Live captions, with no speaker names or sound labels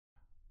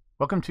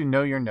Welcome to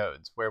Know Your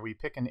Nodes, where we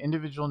pick an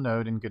individual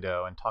node in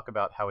Godot and talk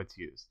about how it's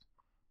used.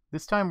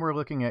 This time we're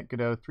looking at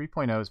Godot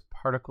 3.0's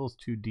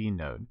Particles2D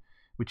node,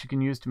 which you can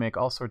use to make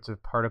all sorts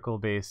of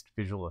particle-based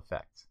visual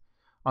effects.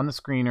 On the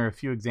screen are a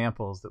few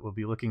examples that we'll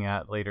be looking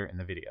at later in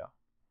the video.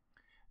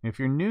 And if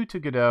you're new to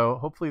Godot,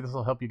 hopefully this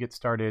will help you get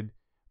started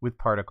with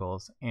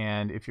particles.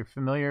 And if you're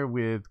familiar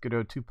with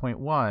Godot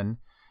 2.1,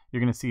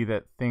 you're going to see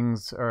that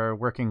things are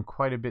working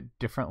quite a bit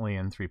differently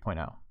in 3.0.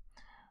 All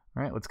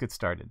right, let's get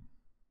started.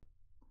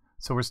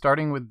 So we're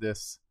starting with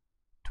this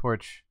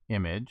torch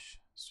image.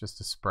 It's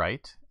just a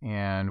sprite,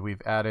 and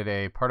we've added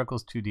a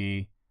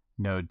Particles2D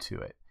node to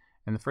it.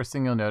 And the first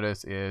thing you'll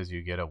notice is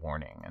you get a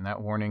warning, and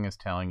that warning is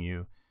telling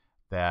you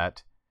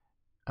that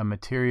a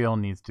material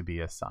needs to be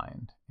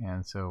assigned.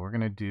 And so we're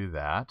going to do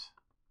that.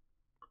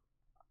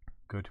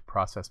 Go to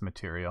Process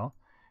Material,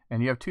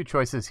 and you have two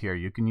choices here.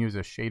 You can use a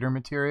shader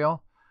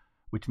material,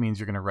 which means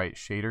you're going to write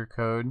shader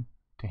code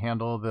to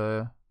handle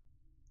the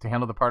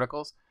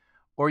particles,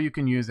 or you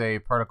can use a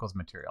particles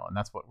material, and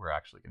that's what we're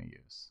actually going to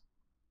use.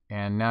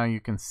 And now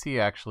you can see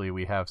actually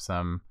we have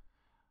some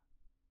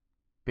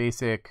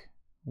basic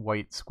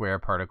white square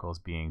particles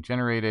being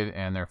generated,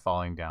 and they're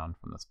falling down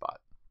from the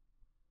spot.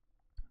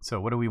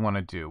 So what do we want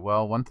to do?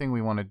 Well, one thing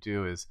we want to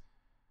do is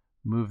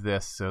move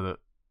this so that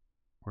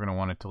we're going to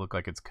want it to look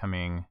like it's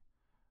coming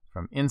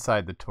from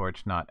inside the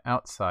torch, not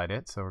outside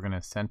it. So we're going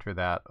to center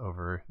that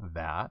over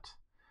that.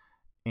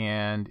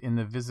 And in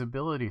the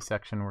visibility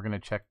section, we're going to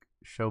check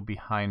show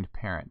behind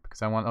parent,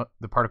 because I want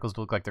the particles to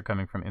look like they're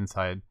coming from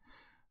inside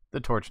the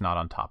torch, not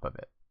on top of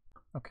it.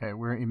 Okay,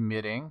 we're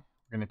emitting.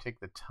 We're going to take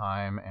the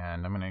time,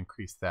 and I'm going to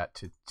increase that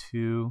to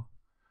 2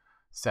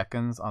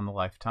 seconds on the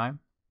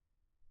lifetime.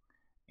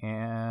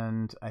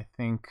 And I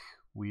think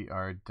we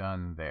are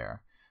done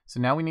there. So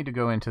now we need to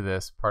go into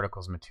this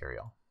particles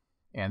material.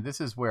 And this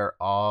is where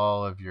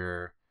all of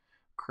your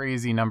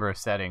crazy number of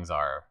settings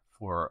are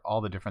for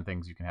all the different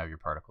things you can have your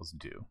particles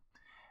do.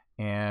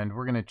 And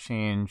we're going to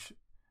change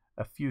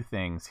a few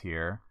things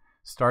here,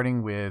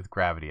 starting with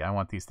gravity. I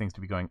want these things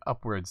to be going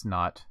upwards,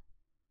 not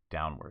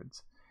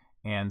downwards.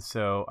 And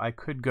so I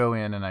could go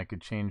in and I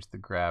could change the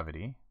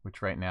gravity,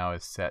 which right now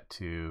is set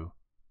to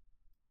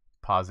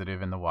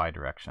positive in the y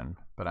direction,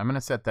 but I'm going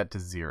to set that to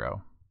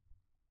 0.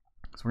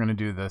 So we're going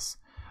to do this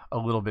a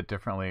little bit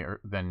differently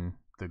than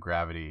the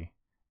gravity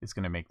is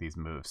going to make these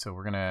moves. So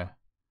we're going to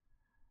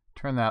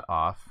turn that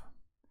off.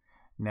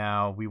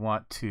 Now we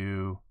want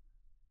to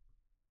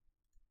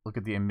look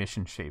at the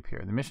emission shape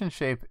here. The emission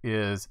shape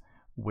is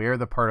where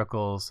the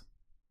particles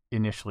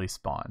initially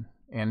spawn.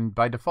 And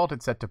by default,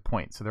 it's set to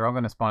point. So they're all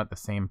going to spawn at the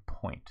same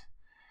point.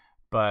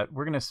 But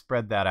we're going to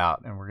spread that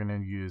out, and we're going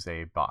to use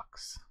a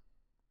box.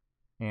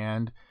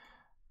 And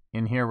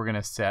in here, we're going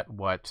to set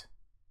what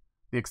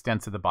the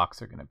extents of the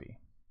box are going to be.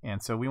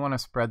 And so we want to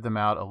spread them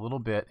out a little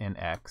bit in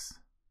X.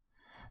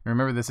 And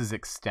remember, this is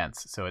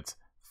extents, so it's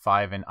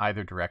 5 in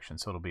either direction.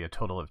 So it'll be a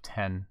total of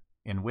 10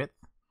 in width.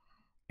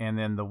 And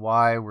then the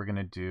Y, we're going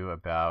to do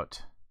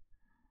about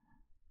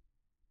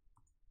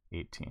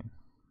 18.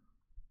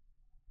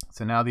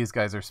 So now these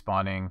guys are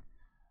spawning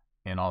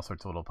in all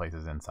sorts of little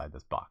places inside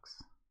this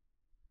box.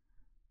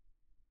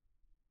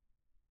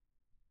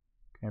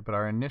 Okay, but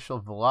our initial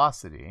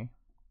velocity,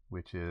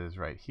 which is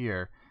right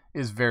here,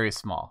 is very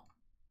small.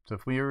 So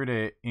if we were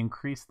to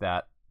increase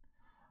that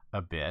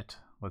a bit,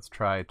 let's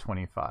try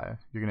 25.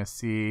 You're going to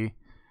see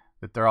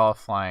that they're all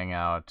flying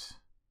out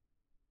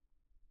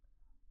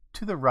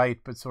to the right,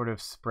 but sort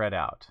of spread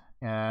out.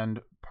 And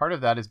part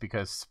of that is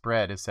because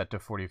spread is set to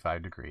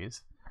 45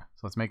 degrees.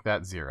 So let's make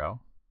that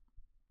 0.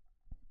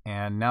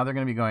 And now they're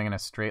going to be going in a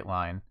straight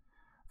line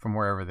from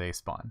wherever they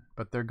spawn.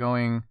 But they're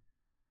going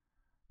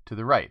to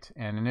the right.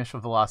 And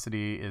initial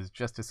velocity is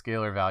just a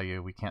scalar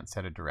value. We can't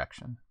set a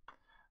direction.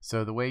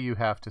 So the way you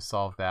have to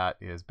solve that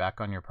is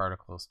back on your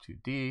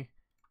Particles2D,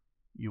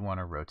 you want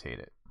to rotate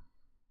it.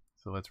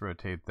 So let's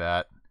rotate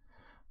that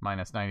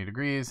minus 90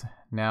 degrees.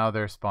 Now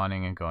they're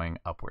spawning and going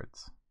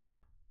upwards.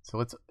 So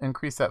let's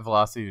increase that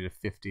velocity to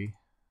 50.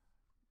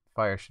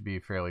 Fire should be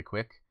fairly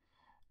quick.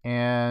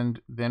 And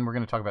then we're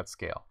going to talk about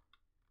scale.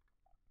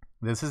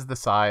 This is the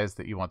size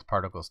that you want the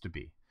particles to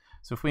be.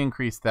 So if we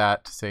increase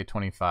that to say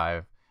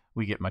 25,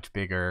 we get much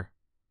bigger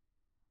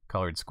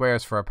colored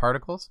squares for our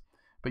particles.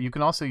 But you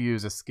can also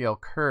use a scale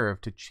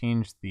curve to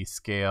change the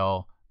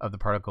scale of the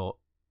particle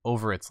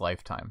over its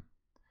lifetime.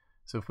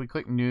 So if we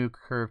click New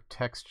Curve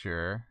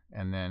Texture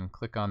and then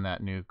click on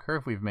that new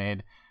curve we've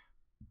made,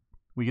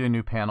 we get a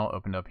new panel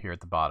opened up here at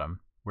the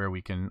bottom where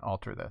we can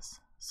alter this.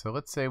 So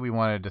let's say we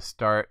wanted to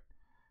start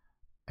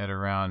at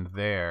around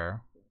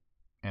there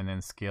and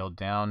then scale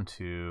down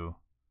to,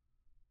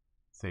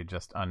 say,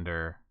 just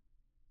under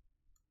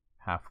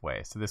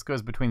halfway. So this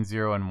goes between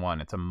 0 and 1.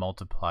 It's a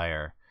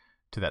multiplier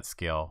to that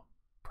scale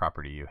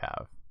property you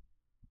have.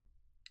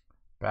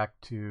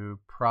 Back to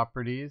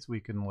properties,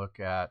 we can look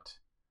at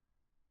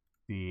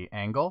the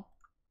angle.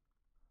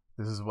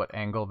 This is what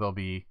angle they'll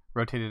be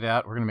rotated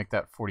at. We're going to make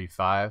that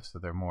 45, so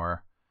they're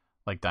more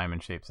like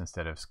diamond shapes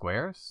instead of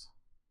squares.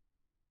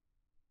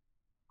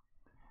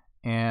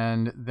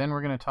 And then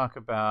we're going to talk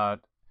about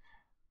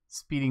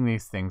speeding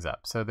these things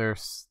up. So they're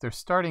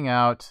starting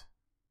out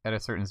at a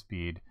certain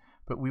speed,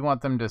 but we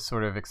want them to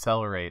sort of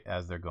accelerate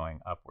as they're going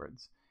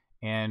upwards.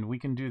 And we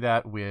can do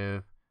that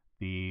with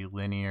the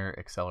linear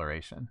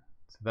acceleration.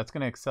 So that's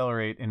going to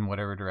accelerate in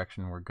whatever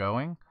direction we're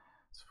going.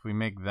 So if we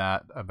make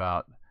that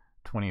about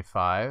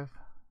 25,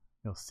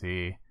 you'll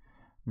see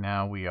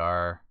now we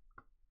are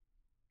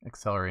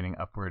accelerating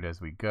upward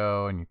as we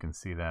go, and you can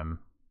see them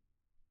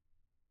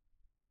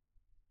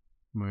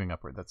moving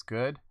upward. That's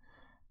good.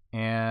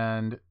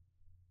 And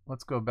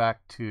let's go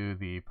back to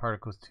the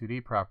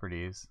Particles2D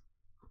properties.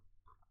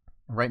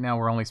 Right now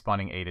we're only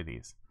spawning 8 of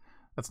these.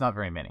 That's not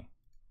very many.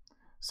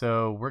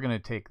 So we're going to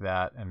take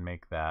that and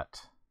make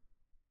that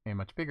a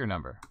much bigger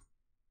number.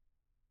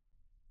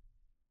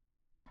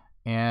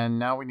 And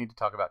now we need to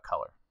talk about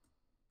color.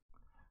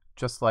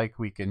 Just like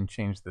we can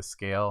change the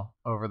scale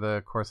over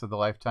the course of the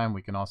lifetime,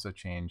 we can also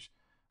change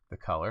the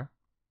color.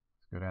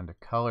 Let's go down to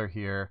color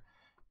here,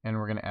 and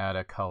we're going to add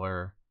a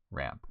color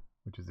ramp,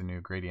 which is a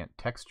new gradient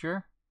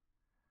texture.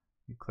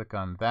 You click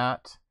on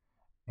that,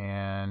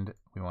 and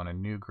we want a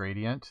new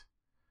gradient.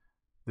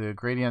 The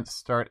gradients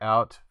start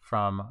out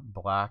from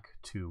black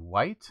to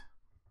white,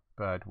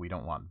 but we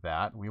don't want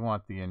that. We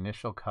want the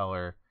initial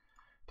color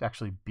to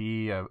actually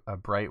be a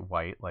bright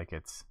white, like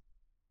it's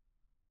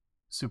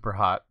super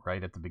hot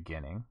right at the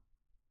beginning.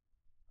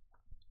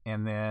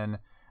 And then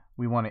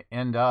we want to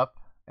end up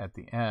at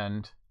the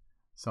end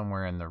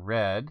somewhere in the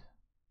red.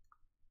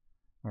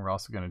 And we're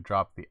also going to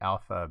drop the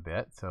alpha a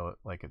bit, so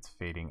like it's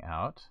fading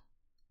out.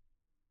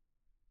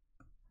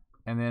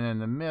 And then in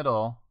the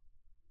middle,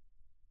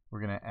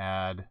 we're going to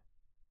add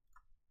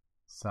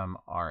some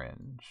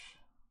orange.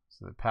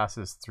 So it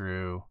passes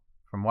through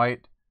from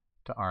white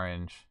to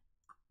orange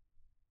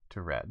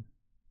to red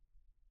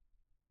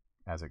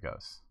as it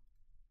goes.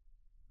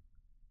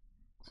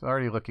 So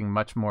already looking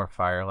much more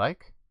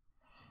fire-like.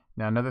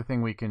 Now another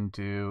thing we can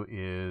do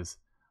is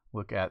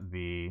look at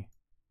the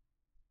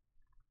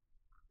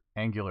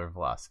angular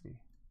velocity,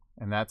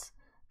 and that's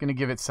going to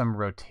give it some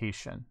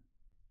rotation.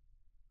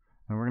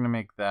 And we're going to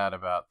make that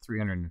about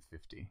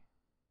 350.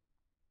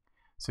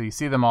 So you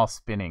see them all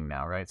spinning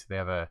now, right? So they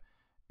have a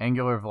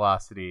angular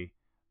velocity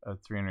of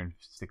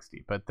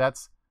 360, but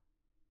that's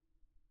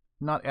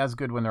not as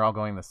good when they're all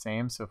going the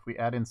same. So if we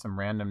add in some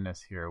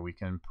randomness here, we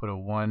can put a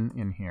 1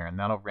 in here, and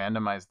that'll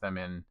randomize them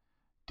in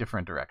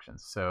different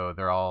directions. So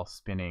they're all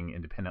spinning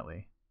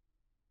independently.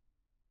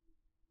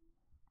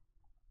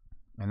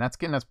 And that's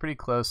getting us pretty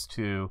close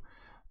to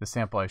the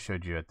sample I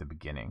showed you at the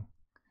beginning.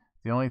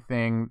 The only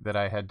thing that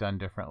I had done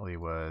differently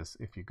was,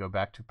 if you go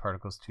back to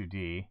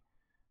Particles2D,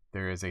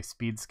 there is a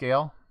speed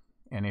scale,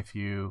 and if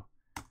you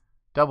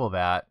double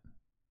that,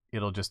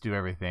 it'll just do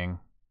everything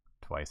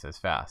twice as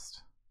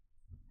fast.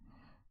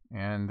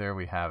 And there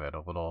we have it,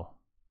 a little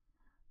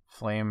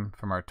flame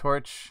from our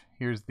torch.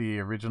 Here's the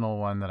original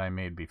one that I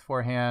made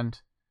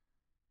beforehand.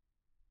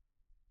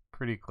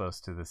 Pretty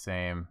close to the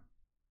same.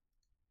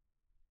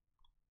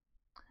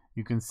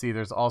 You can see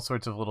there's all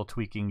sorts of little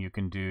tweaking you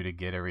can do to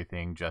get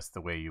everything just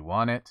the way you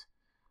want it.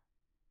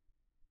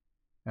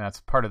 And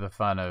that's part of the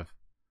fun of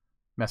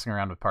messing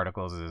around with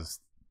particles,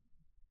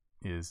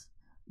 is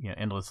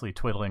endlessly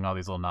twiddling all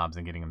these little knobs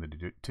and getting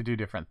them to do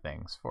different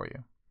things for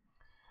you.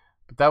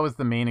 But that was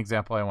the main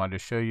example I wanted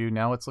to show you.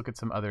 Now let's look at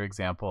some other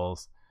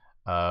examples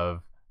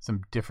of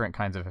some different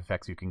kinds of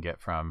effects you can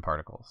get from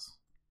particles.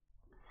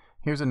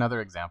 Here's another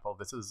example.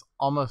 This is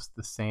almost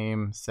the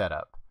same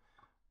setup,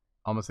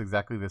 almost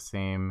exactly the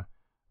same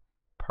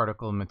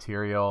particle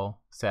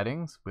material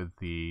settings, with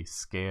the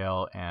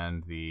scale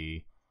and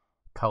the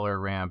color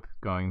ramp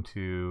going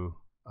to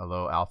a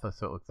low alpha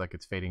so it looks like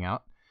it's fading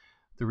out.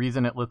 The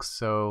reason it looks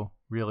so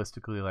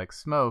realistically like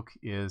smoke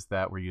is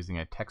that we're using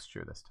a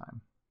texture this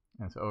time.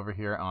 And so over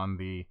here on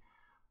the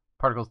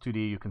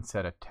Particles2D, you can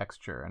set a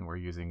texture, and we're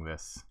using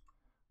this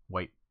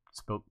white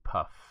smoke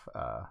puff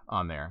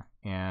on there.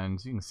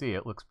 And you can see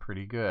it looks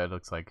pretty good. It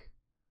looks like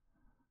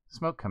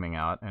smoke coming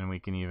out, and we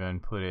can even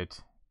put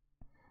it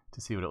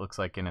to see what it looks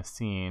like in a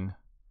scene.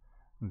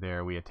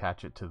 There we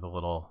attach it to the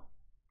little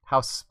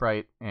house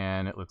sprite,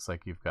 and it looks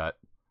like you've got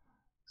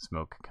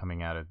smoke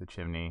coming out of the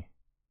chimney.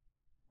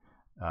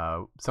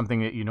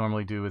 Something that you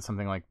normally do with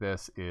something like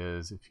this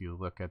is, if you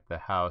look at the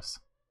house,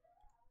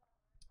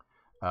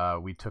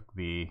 we took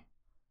the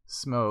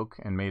smoke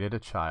and made it a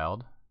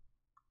child,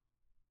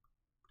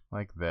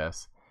 like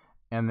this.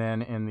 And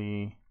then in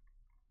the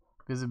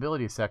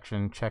visibility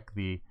section, check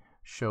the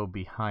show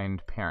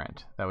behind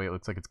parent. That way it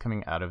looks like it's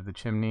coming out of the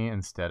chimney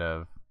instead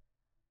of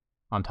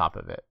on top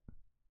of it.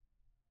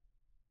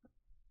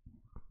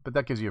 But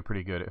that gives you a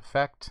pretty good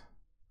effect.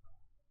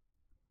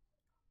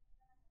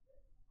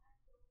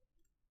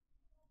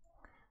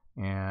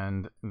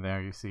 And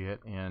there you see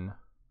it in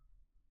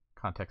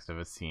context of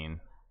a scene.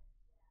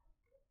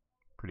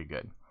 Pretty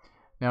good.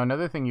 Now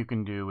another thing you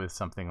can do with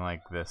something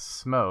like this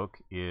smoke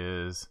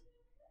is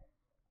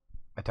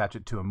attach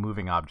it to a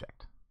moving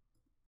object.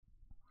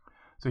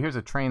 So here's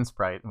a train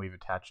sprite, and we've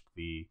attached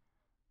the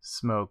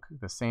smoke,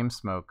 the same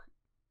smoke,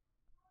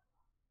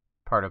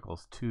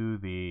 particles to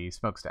the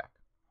smokestack.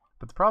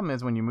 But the problem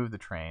is when you move the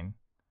train,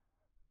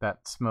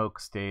 that smoke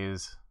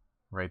stays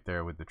right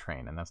there with the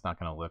train, and that's not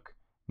going to look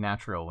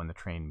natural when the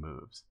train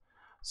moves.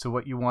 So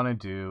what you want to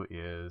do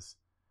is,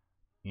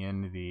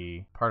 in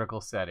the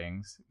particle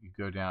settings, you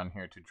go down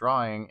here to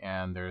drawing,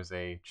 and there's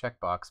a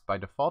checkbox. By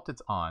default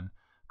it's on,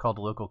 called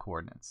local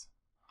coordinates.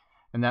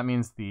 And that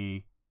means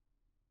the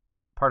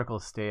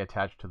particles stay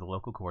attached to the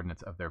local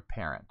coordinates of their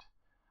parent.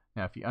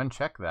 Now if you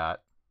uncheck that,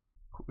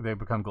 they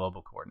become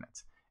global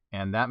coordinates.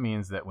 And that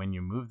means that when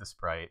you move the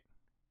sprite,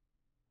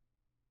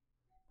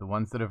 the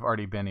ones that have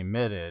already been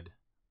emitted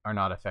are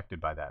not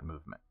affected by that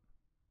movement.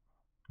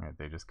 Right,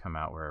 they just come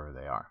out wherever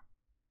they are.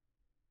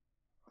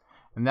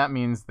 And that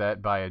means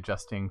that by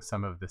adjusting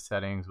some of the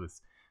settings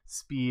with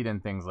speed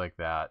and things like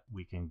that,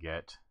 we can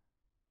get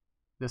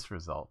this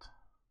result.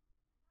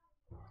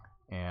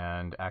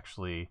 And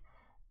actually,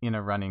 in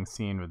a running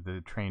scene with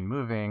the train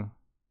moving,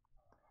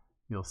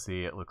 you'll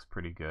see it looks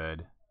pretty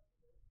good,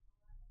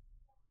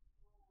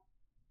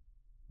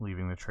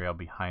 leaving the trail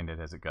behind it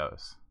as it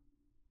goes.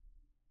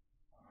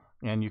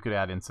 And you could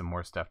add in some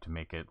more stuff to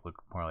make it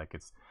look more like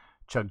it's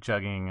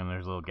chugging, and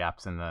there's little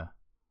gaps in the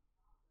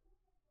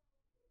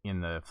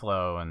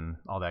flow and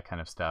all that kind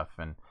of stuff.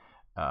 And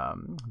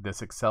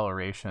this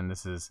acceleration,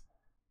 this is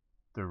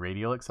the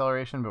radial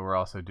acceleration, but we're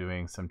also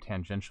doing some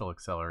tangential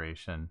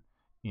acceleration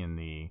in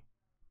the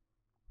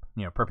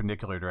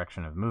perpendicular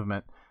direction of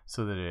movement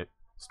so that it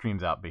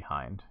streams out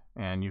behind.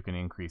 And you can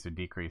increase or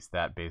decrease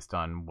that based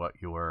on what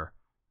your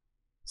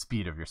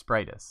speed of your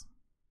sprite is.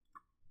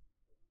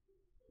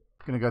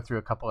 I'm going to go through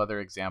a couple other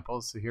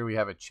examples. So here we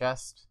have a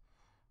chest,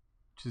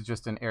 which is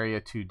just an area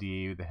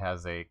 2D that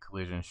has a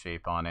collision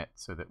shape on it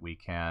so that we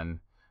can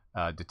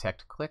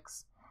detect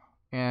clicks.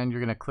 And you're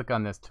going to click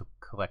on this to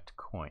collect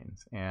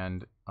coins.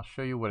 And I'll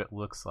show you what it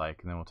looks like,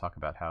 and then we'll talk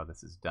about how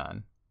this is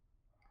done.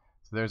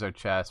 So there's our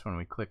chest. When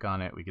we click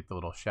on it, we get the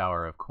little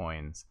shower of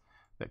coins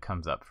that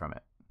comes up from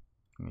it,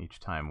 and each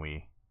time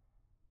we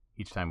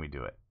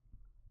do it.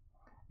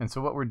 And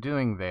so what we're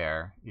doing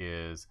there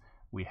is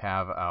we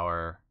have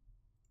our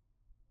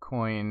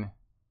coin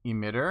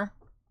emitter,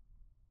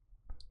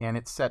 and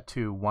it's set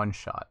to one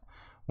shot.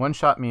 One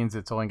shot means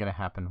it's only going to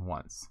happen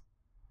once.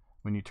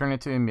 When you turn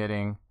it to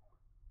emitting,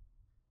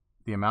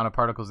 the amount of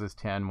particles is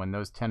 10. When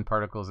those 10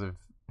 particles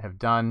have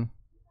done,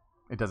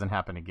 it doesn't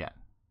happen again.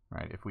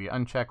 Right? If we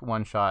uncheck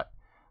one shot,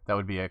 that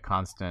would be a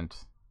constant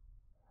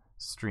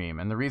stream.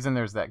 And the reason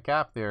there's that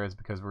gap there is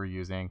because we're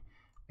using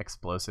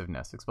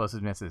explosiveness.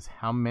 Explosiveness is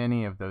how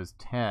many of those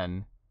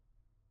 10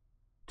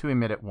 to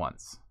emit at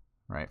once.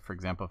 Right? For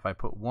example, if I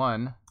put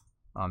 1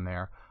 on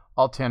there,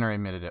 all 10 are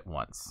emitted at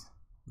once.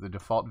 The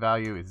default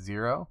value is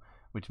 0,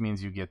 which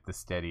means you get the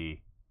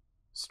steady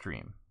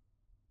stream.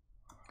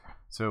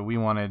 So we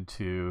wanted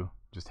to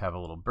just have a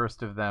little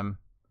burst of them,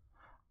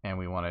 and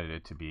we wanted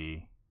it to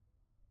be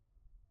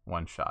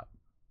one shot.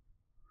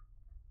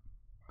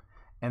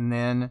 And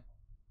then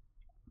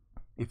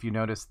if you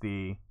notice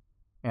the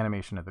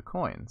animation of the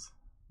coins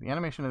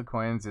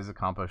is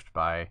accomplished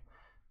by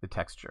the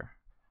texture.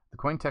 The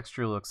coin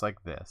texture looks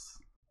like this.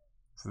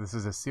 So this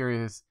is a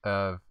series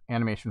of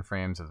animation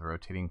frames of the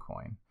rotating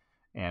coin,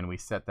 and we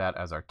set that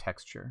as our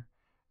texture.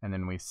 And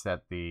then we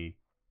set the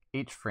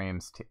H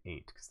frames to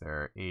 8, because there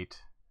are 8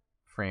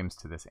 frames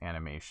to this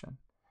animation.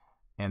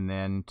 And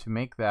then to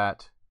make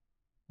that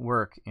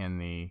work in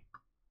the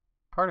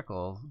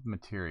particle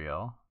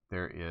material,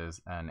 there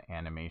is an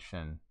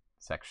animation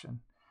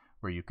section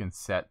where you can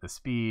set the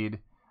speed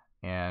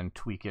and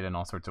tweak it in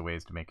all sorts of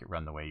ways to make it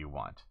run the way you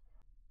want.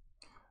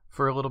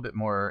 For a little bit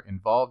more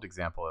involved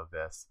example of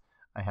this,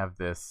 I have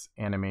this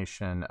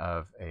animation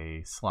of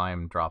a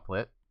slime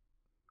droplet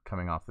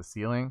coming off the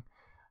ceiling.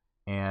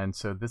 And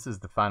so this is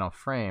the final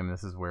frame.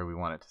 This is where we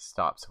want it to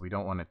stop, so we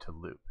don't want it to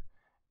loop.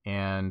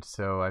 And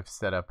so I've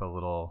set up a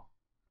little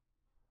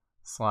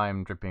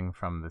slime dripping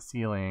from the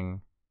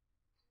ceiling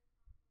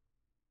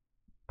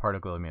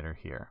particle emitter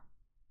here.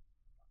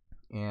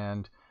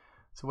 And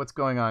so what's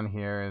going on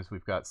here is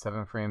we've got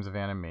 7 frames of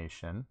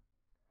animation,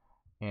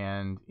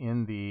 and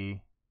in the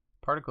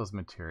particles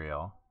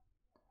material,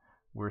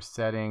 we're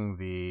setting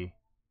the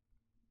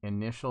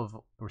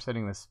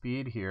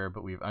speed here,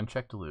 but we've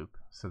unchecked loop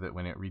so that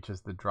when it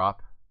reaches the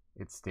drop,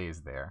 it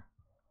stays there.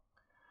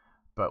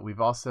 But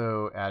we've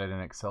also added an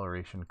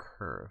acceleration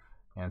curve.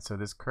 And so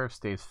this curve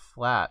stays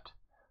flat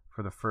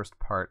for the first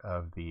part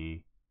of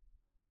the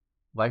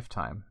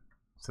lifetime,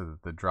 so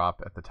that the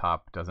drop at the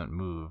top doesn't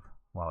move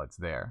while it's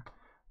there.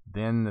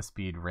 Then the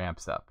speed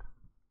ramps up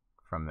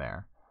from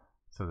there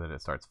so that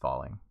it starts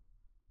falling.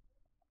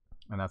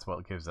 And that's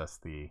what gives us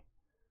the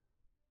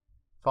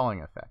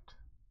falling effect.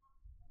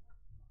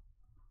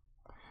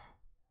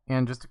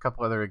 And just a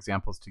couple other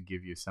examples to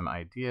give you some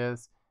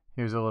ideas.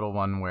 Here's a little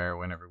one where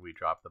whenever we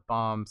drop the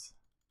bombs,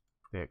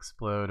 they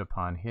explode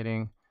upon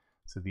hitting.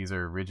 So these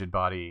are rigid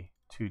body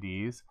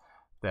 2Ds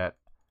that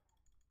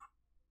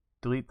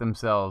delete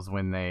themselves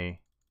when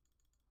they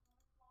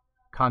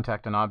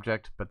contact an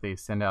object, but they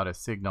send out a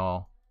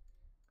signal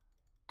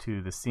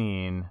to the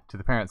scene, to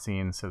the parent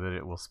scene, so that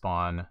it will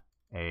spawn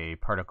a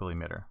particle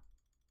emitter.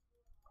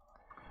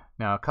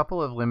 Now, a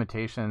couple of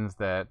limitations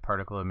that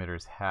particle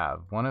emitters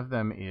have. One of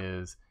them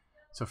is,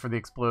 so for the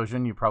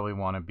explosion, you probably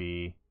want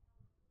to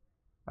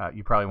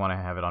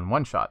have it on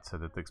one shot so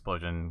that the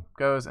explosion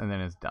goes and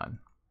then is done.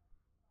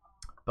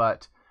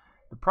 But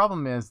the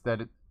problem is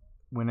that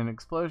when an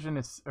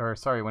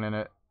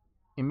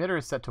emitter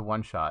is set to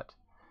one shot,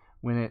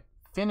 when it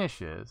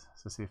finishes,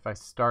 so see if I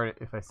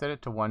set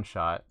it to one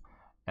shot,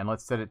 and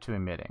let's set it to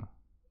emitting,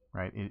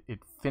 right? It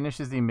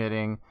finishes the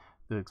emitting,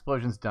 the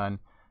explosion's done.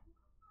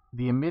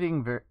 The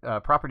emitting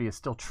property is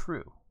still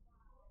true.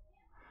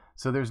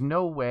 So there's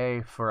no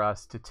way for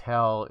us to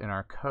tell in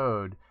our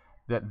code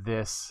that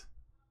this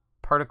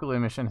particle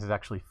emission has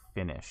actually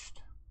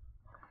finished.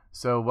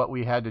 So what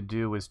we had to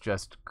do was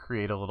just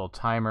create a little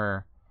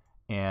timer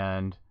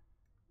and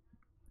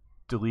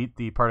delete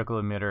the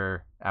particle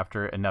emitter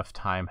after enough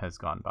time has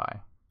gone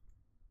by.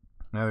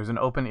 Now there's an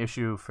open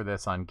issue for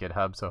this on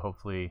GitHub, so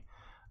hopefully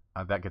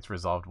that gets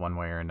resolved one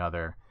way or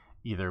another,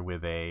 either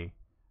with a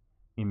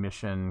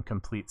emission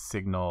complete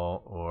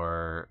signal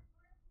or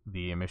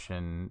the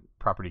emission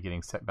property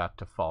getting set back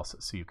to false,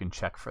 so you can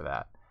check for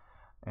that.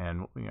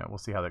 And we'll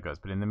see how that goes.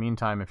 But in the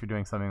meantime, if you're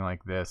doing something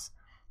like this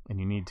and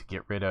you need to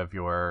get rid of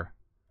your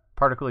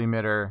particle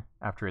emitter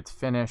after it's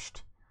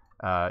finished,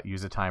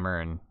 use a timer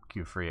and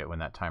queue free it when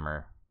that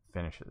timer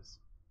finishes.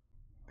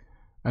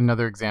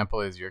 Another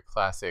example is your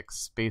classic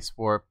space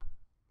warp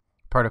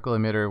particle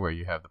emitter, where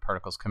you have the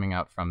particles coming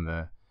out from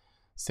the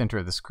center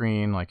of the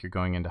screen like you're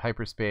going into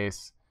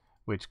hyperspace,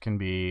 which can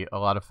be a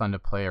lot of fun to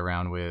play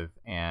around with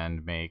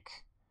and make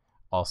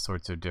all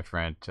sorts of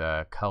different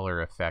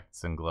color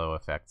effects and glow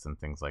effects and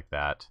things like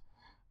that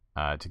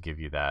to give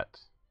you that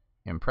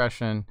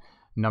impression.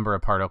 Number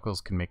of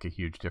particles can make a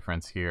huge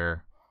difference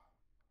here.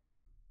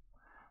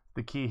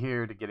 The key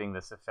here to getting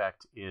this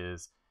effect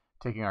is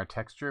taking our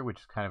texture,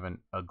 which is kind of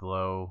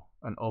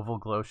an oval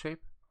glow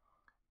shape,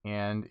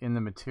 and in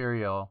the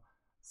material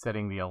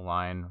setting the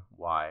align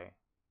Y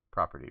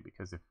property,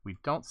 because if we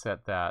don't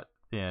set that,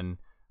 then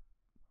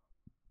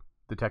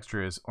the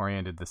texture is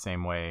oriented the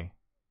same way,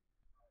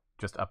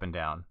 just up and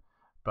down.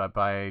 But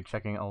by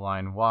checking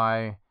align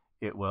Y,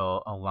 it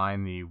will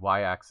align the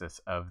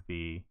Y-axis of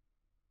the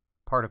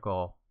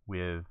particle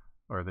with,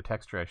 or the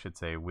texture I should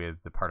say, with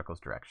the particle's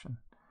direction.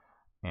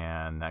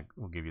 And that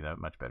will give you that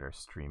much better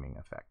streaming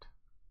effect.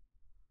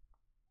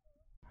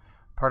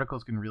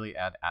 Particles can really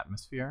add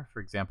atmosphere. For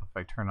example, if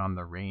I turn on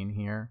the rain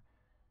here,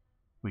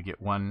 we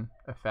get one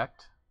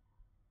effect.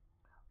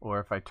 Or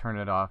if I turn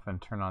it off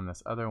and turn on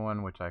this other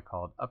one, which I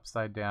called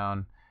upside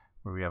down,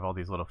 where we have all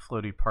these little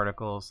floaty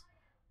particles,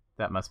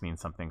 that must mean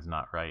something's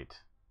not right,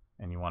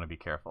 and you want to be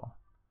careful.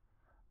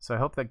 So I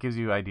hope that gives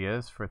you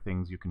ideas for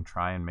things you can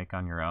try and make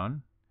on your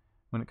own.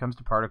 When it comes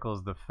to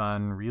particles, the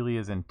fun really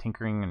is in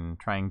tinkering and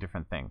trying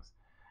different things.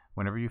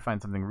 Whenever you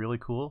find something really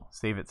cool,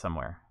 save it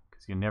somewhere,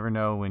 because you never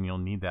know when you'll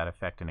need that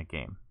effect in a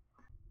game.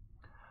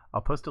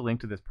 I'll post a link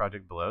to this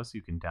project below so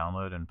you can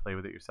download and play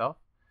with it yourself.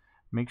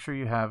 Make sure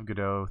you have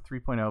Godot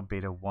 3.0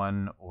 Beta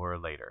 1 or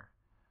later.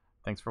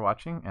 Thanks for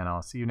watching, and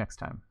I'll see you next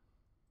time.